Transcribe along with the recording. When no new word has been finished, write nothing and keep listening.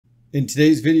In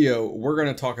today's video, we're going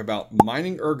to talk about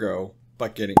mining Ergo,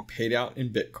 but getting paid out in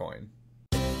Bitcoin.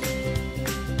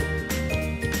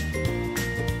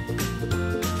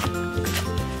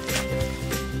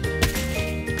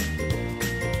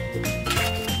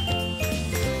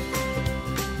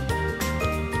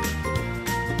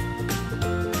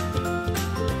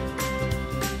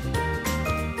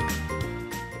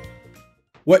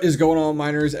 What is going on,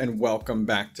 miners, and welcome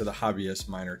back to the Hobbyist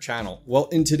Miner channel. Well,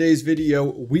 in today's video,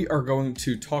 we are going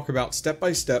to talk about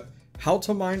step-by-step how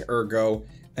to mine Ergo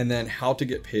and then how to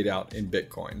get paid out in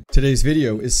Bitcoin. Today's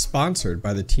video is sponsored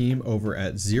by the team over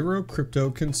at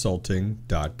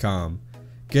CryptoConsulting.com.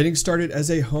 Getting started as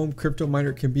a home crypto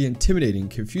miner can be intimidating,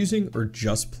 confusing, or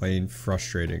just plain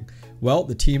frustrating. Well,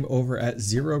 the team over at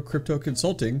Crypto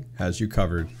Consulting has you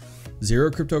covered.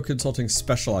 Crypto Consulting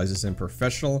specializes in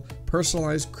professional,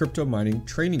 personalized crypto mining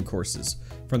training courses,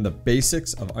 from the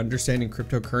basics of understanding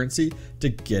cryptocurrency to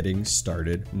getting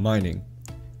started mining.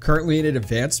 Currently an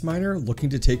advanced miner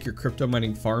looking to take your crypto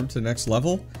mining farm to the next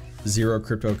level?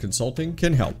 Crypto Consulting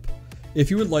can help. If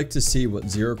you would like to see what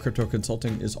Crypto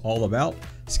Consulting is all about,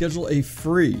 schedule a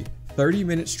free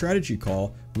 30-minute strategy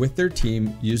call with their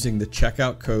team using the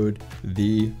checkout code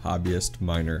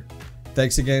TheHobbyistMiner.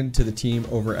 Thanks again to the team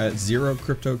over at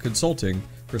Crypto Consulting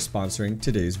for sponsoring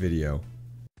today's video.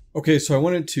 Okay, so I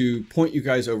wanted to point you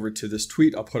guys over to this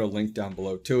tweet. I'll put a link down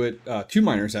below to it. Two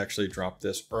miners actually dropped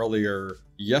this earlier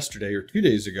yesterday or 2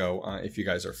 days ago, if you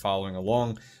guys are following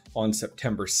along, on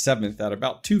September 7th at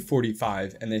about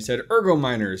 2:45. And they said, Ergo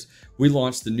miners, we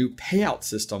launched the new payout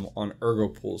system on Ergo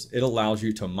pools. It allows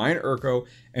you to mine Ergo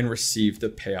and receive the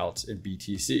payouts in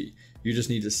BTC. You just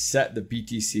need to set the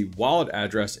BTC wallet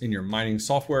address in your mining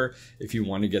software if you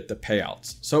want to get the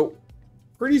payouts. So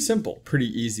pretty simple, pretty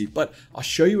easy, but I'll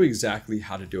show you exactly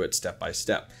how to do it step by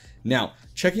step. Now,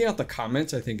 checking out the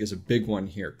comments, I think, is a big one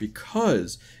here,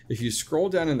 because if you scroll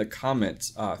down in the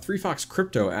comments, 3Fox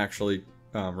Crypto actually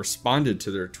responded to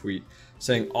their tweet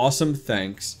saying, awesome,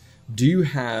 thanks. Do you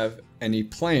have any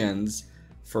plans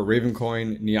for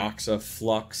Ravencoin, Neoxa,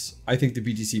 Flux? I think the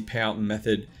BTC payout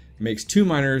method makes two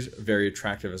miners very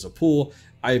attractive as a pool.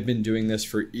 I have been doing this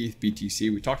for ETH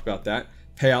BTC. We talked about that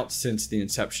payout since the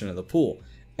inception of the pool.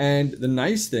 And the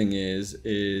nice thing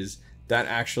is that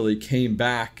actually came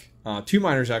back. Two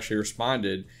miners actually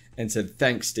responded and said,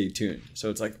 thanks, stay tuned.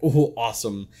 So it's like, oh,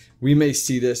 awesome. We may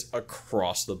see this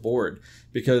across the board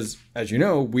because, as you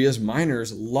know, we as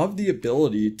miners love the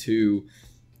ability to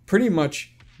pretty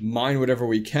much mine whatever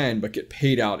we can, but get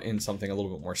paid out in something a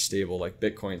little bit more stable like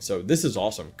Bitcoin. So this is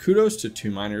awesome. Kudos to two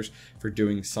miners for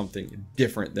doing something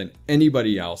different than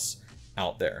anybody else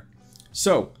out there.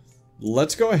 So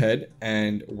let's go ahead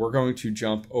and we're going to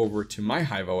jump over to my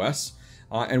HIVEOS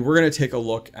and we're going to take a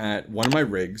look at one of my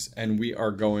rigs, and we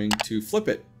are going to flip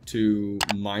it to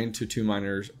mine to two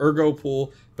miners Ergo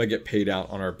pool, but get paid out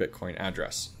on our Bitcoin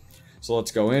address. So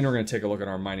let's go in, we're going to take a look at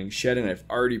our mining shed, and I've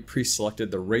already pre-selected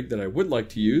the rig that I would like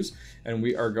to use, and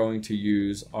we are going to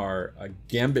use our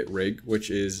Gambit rig,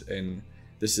 which is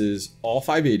this is all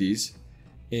 580s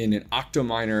in an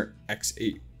Octominer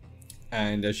X8.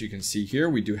 And as you can see here,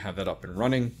 we do have that up and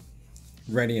running,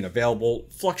 ready and available.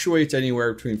 Fluctuates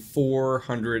anywhere between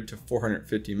 400 to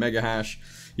 450 mega hash.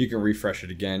 You can refresh it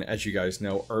again. As you guys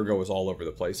know, Ergo is all over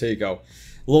the place. There you go.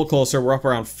 A little closer, we're up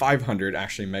around 500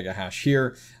 actually mega hash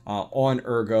here on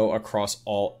Ergo across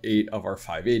all 8 of our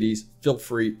 580s. Feel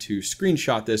free to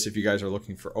screenshot this if you guys are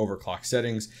looking for overclock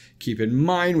settings. Keep in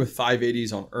mind with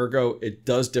 580s on Ergo, it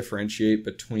does differentiate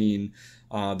between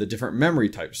the different memory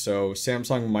types. So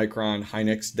Samsung, Micron,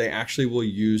 Hynix, they actually will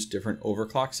use different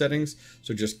overclock settings.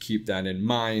 So just keep that in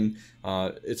mind.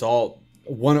 It's all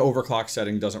one overclock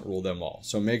setting doesn't rule them all.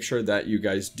 So make sure that you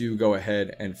guys do go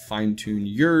ahead and fine tune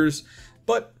yours,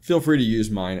 but feel free to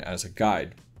use mine as a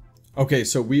guide. Okay,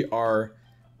 so we are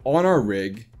on our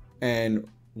rig, and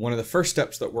one of the first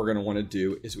steps that we're going to want to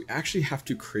do is we actually have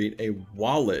to create a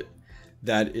wallet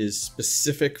that is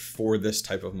specific for this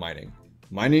type of mining.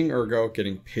 Mining Ergo,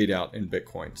 getting paid out in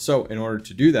Bitcoin. So in order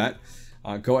to do that,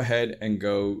 go ahead and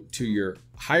go to your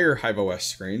higher HIVEOS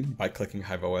screen by clicking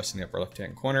HIVEOS in the upper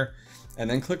left-hand corner, and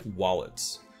then click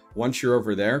Wallets. Once you're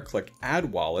over there, click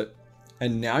Add Wallet.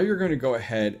 And now you're going to go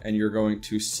ahead and you're going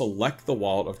to select the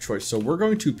wallet of choice. So we're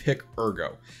going to pick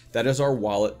Ergo. That is our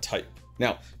wallet type.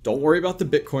 Now, don't worry about the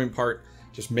Bitcoin part.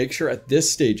 Just make sure at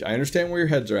this stage, I understand where your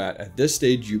heads are at. At this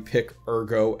stage, you pick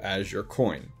Ergo as your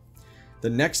coin. The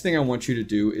next thing I want you to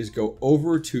do is go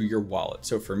over to your wallet.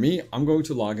 So for me, I'm going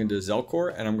to log into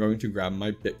𝐓𝐿Core and I'm going to grab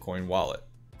my Bitcoin wallet.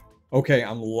 Okay,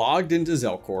 I'm logged into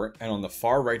𝐓𝐿Core, and on the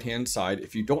far right-hand side,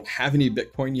 if you don't have any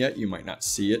Bitcoin yet, you might not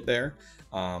see it there.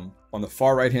 On the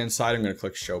far right hand side, I'm going to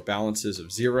click show balances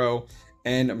of 0,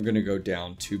 and I'm going to go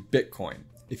down to Bitcoin.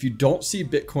 If you don't see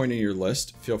Bitcoin in your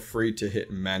list, feel free to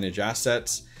hit manage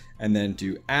assets and then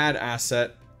do add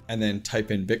asset and then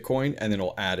type in Bitcoin, and then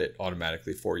it'll add it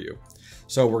automatically for you.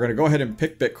 So we're going to go ahead and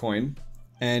pick Bitcoin,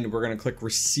 and we're going to click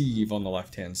receive on the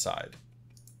left hand side.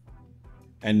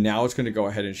 And now it's going to go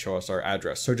ahead and show us our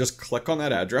address. So just click on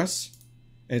that address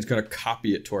and it's going to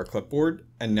copy it to our clipboard.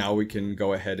 And now we can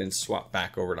go ahead and swap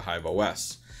back over to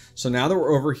HIVEOS. So now that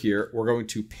we're over here, we're going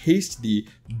to paste the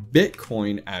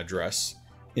Bitcoin address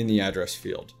in the address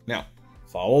field. Now,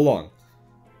 follow along.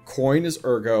 Coin is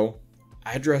𝐷𝐷𝐿,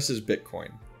 address is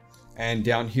Bitcoin. And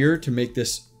down here, to make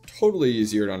this totally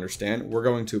easier to understand, we're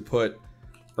going to put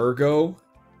𝐷𝐷𝐿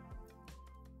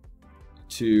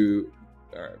to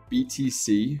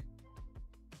BTC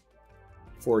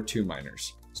for 2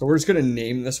 miners. So we're just going to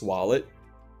name this wallet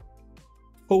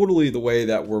totally the way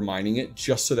that we're mining it,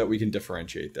 just so that we can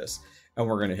differentiate this. And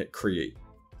we're going to hit create.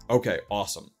 Okay,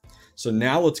 awesome. So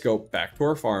now let's go back to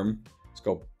our farm. Let's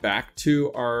go back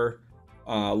to our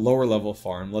lower level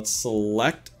farm. Let's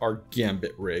select our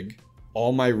Gambit rig.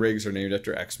 All my rigs are named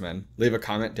after X-Men. Leave a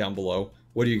comment down below.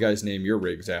 What do you guys name your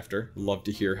rigs after? Love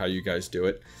to hear how you guys do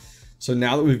it. So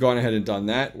now that we've gone ahead and done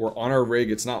that, we're on our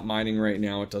rig. It's not mining right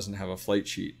now. It doesn't have a flight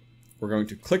sheet. We're going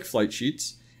to click flight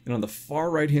sheets. And on the far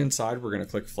right hand side, we're going to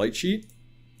click flight sheet.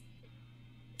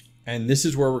 And this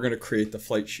is where we're going to create the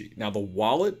flight sheet. Now the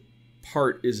wallet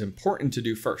part is important to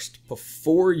do first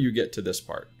before you get to this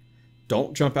part.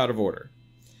 Don't jump out of order.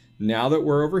 Now that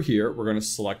we're over here, we're going to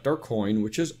select our coin,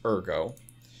 which is 𝐷𝐷𝐿.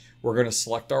 We're going to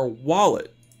select our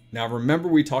wallet. Now remember,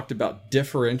 we talked about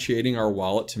differentiating our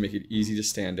wallet to make it easy to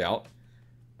stand out.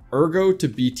 𝐷𝐷𝐿 to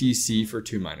BTC for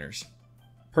 2 miners.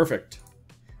 Perfect.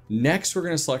 Next, we're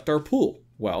going to select our pool.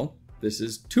 Well, this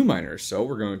is 2 miners, so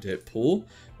we're going to hit pool.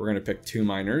 We're going to pick 2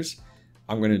 miners.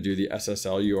 I'm going to do the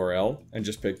SSL URL and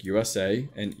just pick USA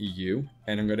and EU,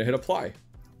 and I'm going to hit apply.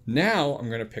 Now I'm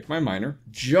going to pick my miner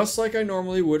just like I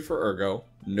normally would for 𝐷𝐷𝐿,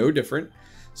 no different.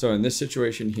 So in this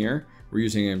situation here, we're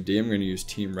using AMD. I'm going to use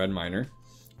Team Red Miner.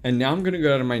 And now I'm going to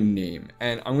go to my name,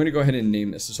 and I'm going to go ahead and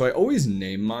name this. So I always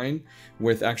name mine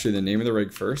with actually the name of the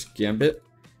rig first, Gambit,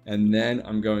 and then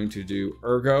I'm going to do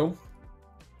𝐷𝐷𝐿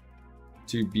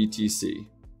to BTC.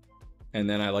 And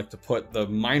then I like to put the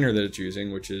miner that it's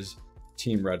using, which is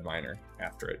Team Red Miner,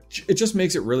 after it. It just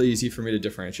makes it really easy for me to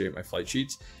differentiate my flight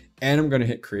sheets. And I'm going to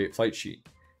hit create flight sheet.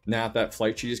 Now that that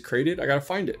flight sheet is created, I got to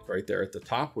find it right there at the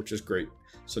top, which is great.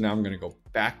 So now I'm going to go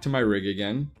back to my rig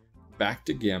again, back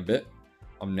to Gambit.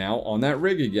 I'm now on that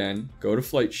rig again, go to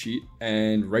flight sheet,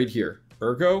 and right here,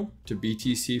 𝐷𝐿 to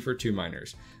BTC for 2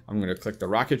 miners. I'm going to click the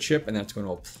rocket ship, and that's going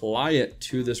to apply it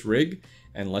to this rig.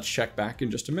 And let's check back in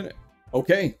just a minute.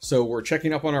 Okay, so we're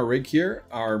checking up on our rig here.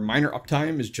 Our miner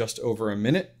uptime is just over a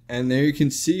minute. And there you can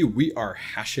see we are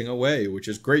hashing away, which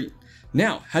is great.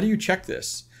 Now, how do you check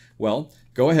this? Well,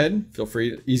 go ahead, feel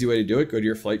free, easy way to do it. Go to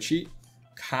your flight sheet,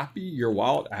 copy your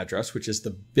wallet address, which is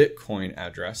the Bitcoin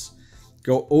address.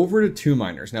 Go over to 2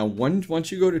 miners. Now,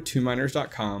 once you go to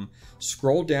 2miners.com,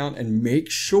 scroll down and make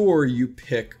sure you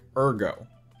pick 𝐷𝐷𝐿,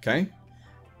 okay?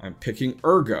 I'm picking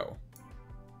𝐷𝐷𝐿.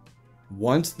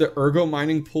 Once the 𝐷𝐷𝐿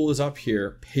mining pool is up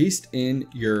here, paste in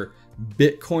your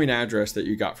Bitcoin address that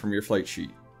you got from your flight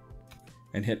sheet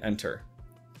and hit enter.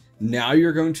 Now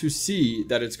you're going to see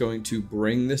that it's going to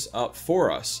bring this up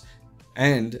for us.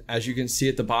 And as you can see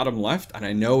at the bottom left, and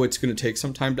I know it's going to take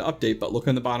some time to update, but look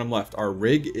on the bottom left, our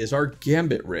rig is our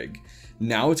Gambit rig.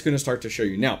 Now it's going to start to show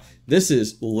you. Now, this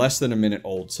is less than a minute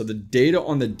old, so the data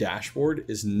on the dashboard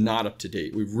is not up to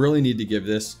date. We really need to give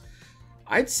this,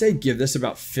 I'd say give this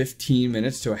about 15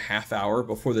 minutes to a half hour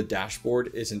before the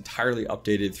dashboard is entirely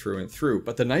updated through and through.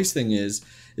 But the nice thing is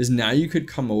now you could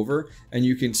come over and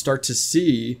you can start to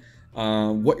see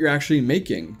what you're actually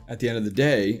making at the end of the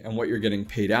day and what you're getting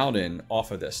paid out in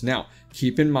off of this. Now,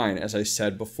 keep in mind, as I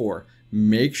said before,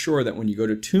 make sure that when you go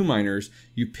to 2 miners,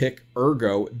 you pick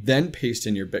𝐷𝐿, then paste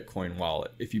in your Bitcoin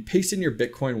wallet. If you paste in your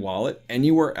Bitcoin wallet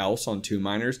anywhere else on 2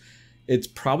 miners, it's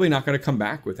probably not going to come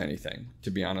back with anything,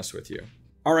 to be honest with you.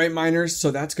 All right, miners,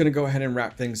 so that's going to go ahead and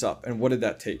wrap things up. And what did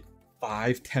that take?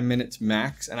 5-10 minutes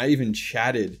max. And I even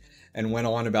chatted and went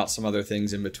on about some other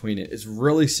things in between it. It's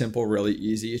really simple, really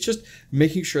easy. It's just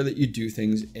making sure that you do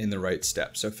things in the right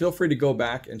steps. So feel free to go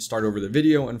back and start over the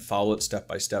video and follow it step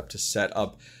by step to set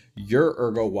up your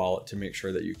Ergo wallet to make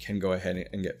sure that you can go ahead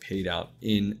and get paid out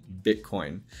in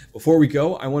Bitcoin. Before we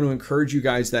go, I want to encourage you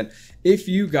guys that if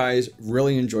you guys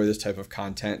really enjoy this type of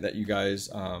content, that you guys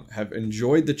have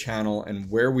enjoyed the channel and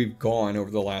where we've gone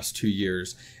over the last 2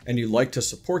 years, and you'd like to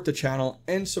support the channel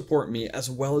and support me as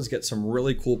well as get some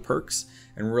really cool perks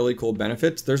and really cool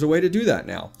benefits, there's a way to do that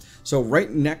now. So right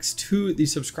next to the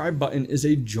subscribe button is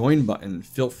a join button.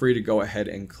 Feel free to go ahead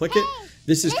and click it.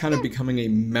 This is kind of becoming a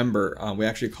member. We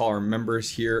actually call our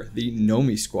members here the Know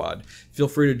Me Squad. Feel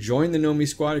free to join the Know Me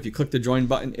Squad. If you click the join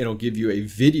button, it'll give you a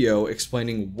video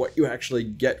explaining what you actually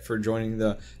get for joining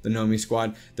the Know Me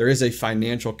Squad. There is a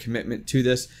financial commitment to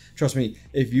this. Trust me,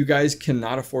 if you guys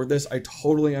cannot afford this, I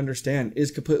totally understand.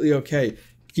 It's completely okay.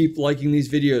 Keep liking these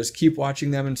videos, keep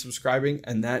watching them and subscribing,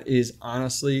 and that is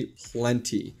honestly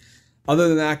plenty. Other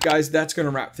than that, guys, that's going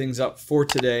to wrap things up for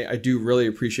today. I do really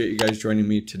appreciate you guys joining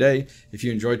me today. If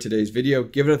you enjoyed today's video,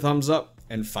 give it a thumbs up,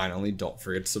 and finally, don't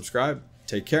forget to subscribe.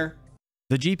 Take care.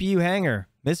 The GPU Hanger.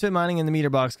 Misfit Mining and the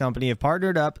Meterbox Company have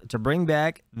partnered up to bring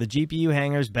back the GPU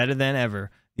hangers better than ever.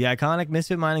 The iconic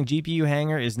Misfit Mining GPU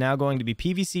hanger is now going to be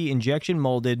PVC injection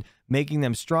molded, making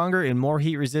them stronger and more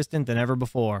heat resistant than ever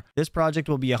before. This project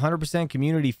will be 100%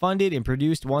 community funded and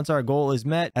produced once our goal is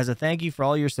met. As a thank you for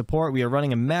all your support, we are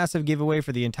running a massive giveaway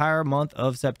for the entire month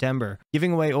of September,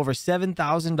 giving away over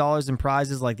 $7,000 in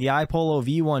prizes like the iPolo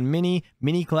V1 Mini,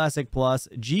 Mini Classic Plus,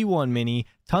 G1 Mini,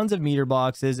 tons of meter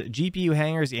boxes, GPU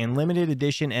hangers, and limited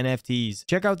edition NFTs.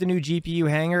 Check out the new GPU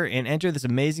hanger and enter this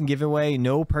amazing giveaway.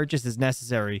 No purchase is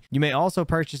necessary. You may also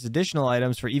purchase additional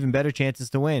items for even better chances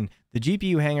to win. The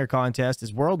GPU hanger contest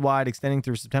is worldwide, extending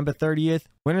through September 30th.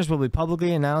 Winners will be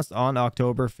publicly announced on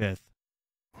October 5th.